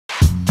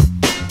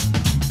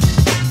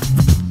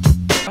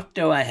what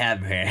do I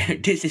have here?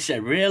 This is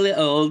a really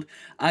old,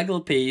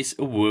 ugly piece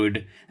of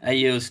wood I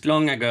used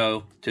long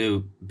ago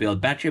to build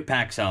battery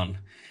packs on.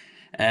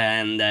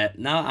 And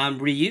now I'm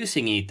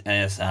reusing it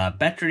as a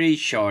battery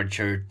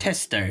charger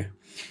tester.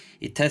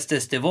 It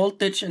tests the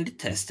voltage and it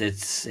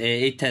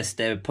tests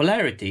the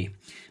polarity.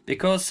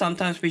 Because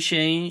sometimes we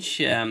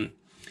change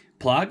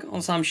plug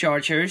on some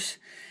chargers,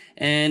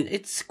 and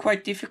it's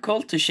quite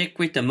difficult to check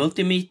with the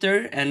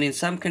multimeter, and in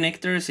some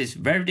connectors it's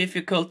very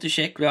difficult to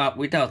check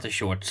without a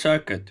short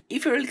circuit.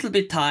 If you're a little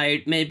bit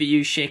tired, maybe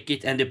you check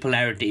it and the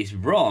polarity is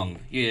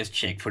wrong. You just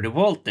check for the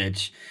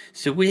voltage.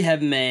 So we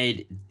have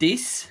made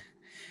this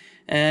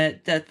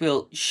that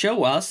will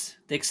show us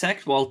the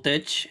exact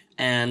voltage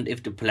and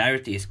if the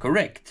polarity is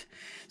correct.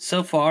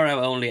 So far I've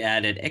only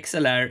added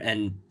XLR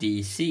and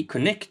DC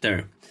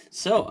connector.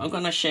 So I'm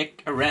gonna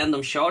check a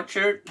random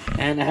charger,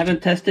 and I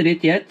haven't tested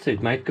it yet, so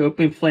it might go up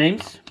in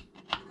flames.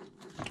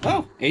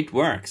 Oh, it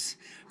works.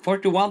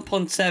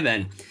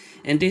 41.7,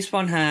 and this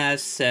one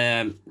has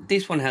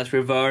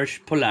reverse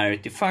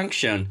polarity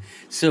function.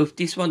 So if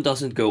this one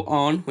doesn't go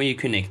on when you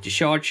connect the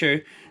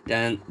charger,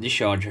 then the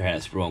charger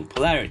has wrong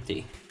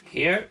polarity.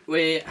 Here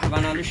we have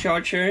another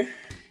charger,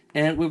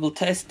 and we will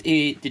test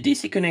the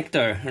DC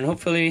connector, and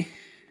hopefully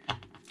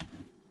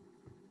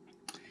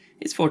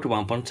it's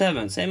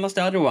 41.7, same as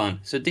the other one.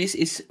 So this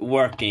is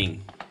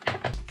working.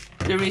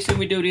 The reason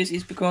we do this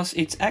is because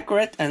it's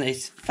accurate and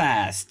it's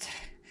fast.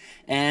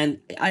 And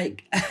I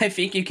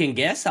think you can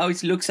guess how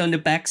it looks on the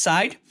back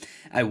side.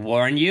 I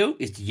warn you,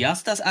 it's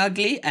just as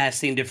ugly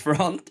as in the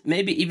front,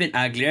 maybe even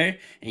uglier.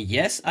 And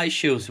yes, I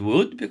choose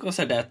wood because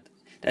of that.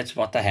 That's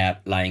what I have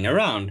lying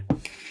around.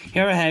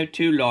 Here I have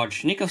two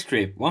large nickel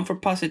strips, one for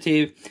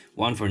positive,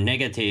 one for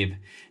negative.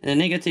 And the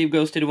negative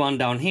goes to the one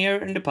down here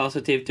and the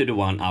positive to the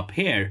one up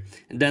here.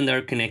 And then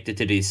they're connected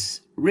to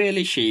this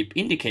really cheap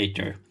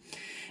indicator.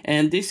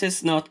 And this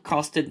has not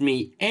costed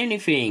me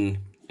anything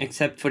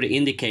except for the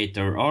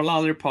indicator. All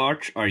other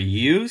parts are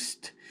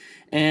used,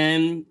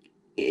 and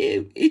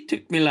it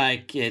took me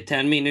like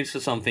 10 minutes or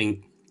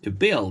something to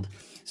build.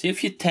 So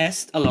if you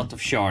test a lot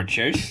of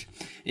chargers,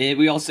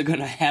 we also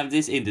gonna have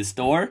this in the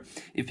store.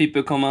 If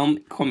people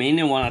come in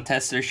and wanna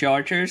test their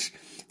chargers,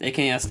 they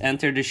can just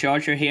enter the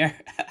charger here.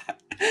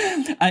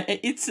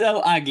 It's so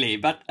ugly,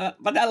 but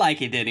I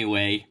like it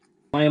anyway.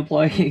 My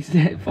employees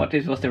thought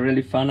this was a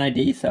really fun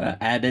idea, so I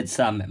added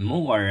some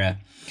more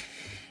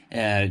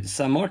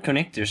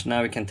connectors.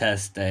 Now we can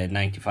test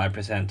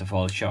 95% of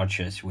all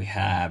chargers we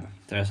have.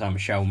 There are some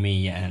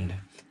Xiaomi and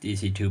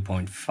DC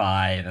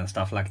 2.5 and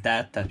stuff like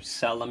that we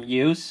seldom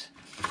use.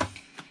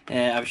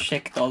 I've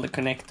checked all the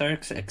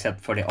connectors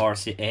except for the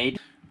RCA.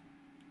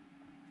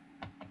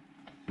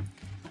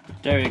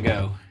 There you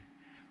go,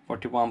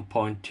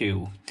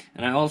 41.2.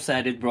 And I also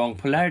added wrong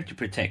polarity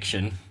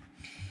protection.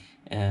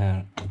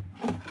 I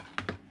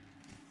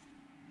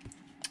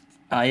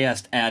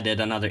just added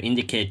another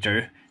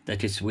indicator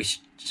that is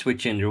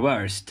switching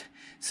reversed.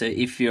 So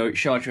if your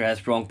charger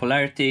has wrong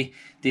polarity,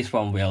 this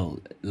one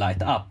will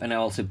light up. And I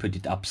also put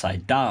it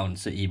upside down,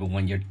 so even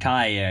when you're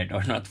tired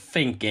or not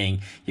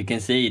thinking, you can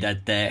see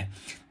that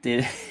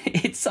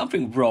it's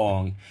something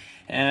wrong.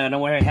 And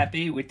I'm very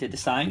happy with the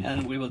design,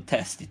 and we will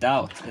test it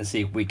out and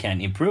see if we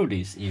can improve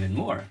this even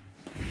more.